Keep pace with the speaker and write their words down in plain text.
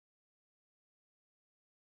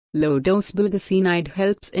Low-dose budesonide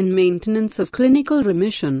helps in maintenance of clinical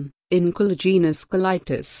remission in collagenous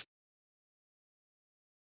colitis.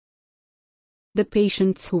 The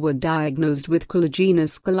patients who were diagnosed with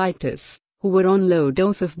collagenous colitis, who were on low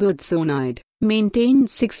dose of budesonide, maintained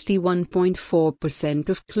 61.4%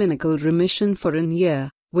 of clinical remission for a year,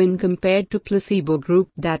 when compared to placebo group,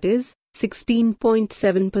 that is,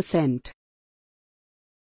 16.7%.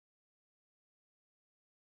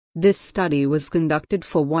 This study was conducted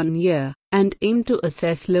for 1 year and aimed to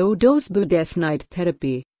assess low-dose budesonide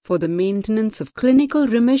therapy for the maintenance of clinical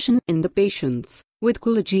remission in the patients with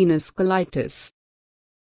collagenous colitis.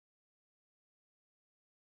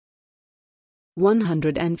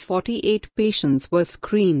 148 patients were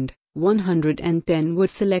screened, 110 were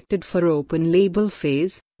selected for open-label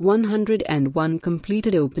phase, 101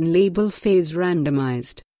 completed open-label phase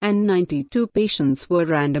randomized, and 92 patients were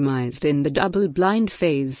randomized in the double-blind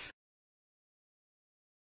phase.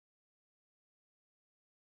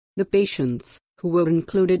 The patients who were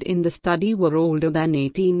included in the study were older than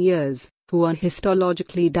 18 years, who are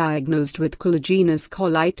histologically diagnosed with collagenous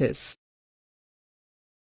colitis.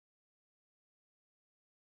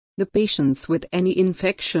 The patients with any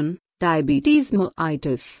infection, diabetes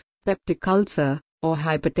mellitus, peptic ulcer, or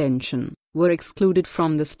hypertension were excluded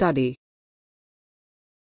from the study.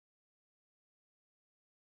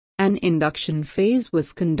 An induction phase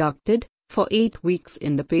was conducted for 8 weeks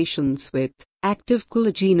in the patients with active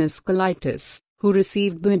collagenous colitis who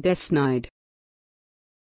received budesonide.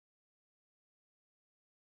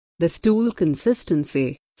 The stool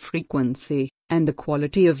consistency, frequency, and the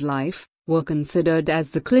quality of life were considered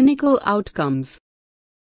as the clinical outcomes.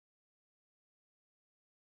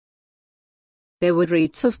 There were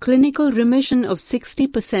rates of clinical remission of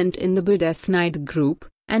 60% in the budesonide group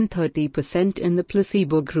and 30% in the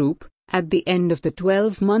placebo group at the end of the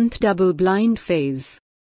 12-month double-blind phase.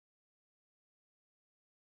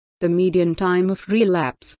 The median time of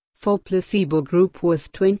relapse for placebo group was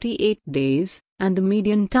 28 days, and the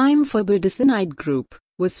median time for budesonide group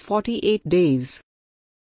was 48 days.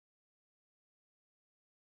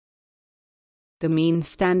 The mean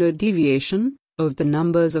standard deviation of the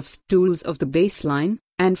numbers of stools of the baseline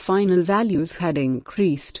and final values had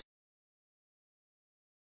increased.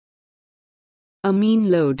 A mean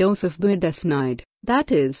low dose of budesonide,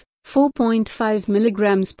 that is, 4.5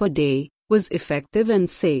 mg per day, was effective and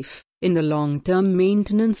safe in the long-term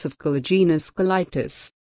maintenance of collagenous colitis.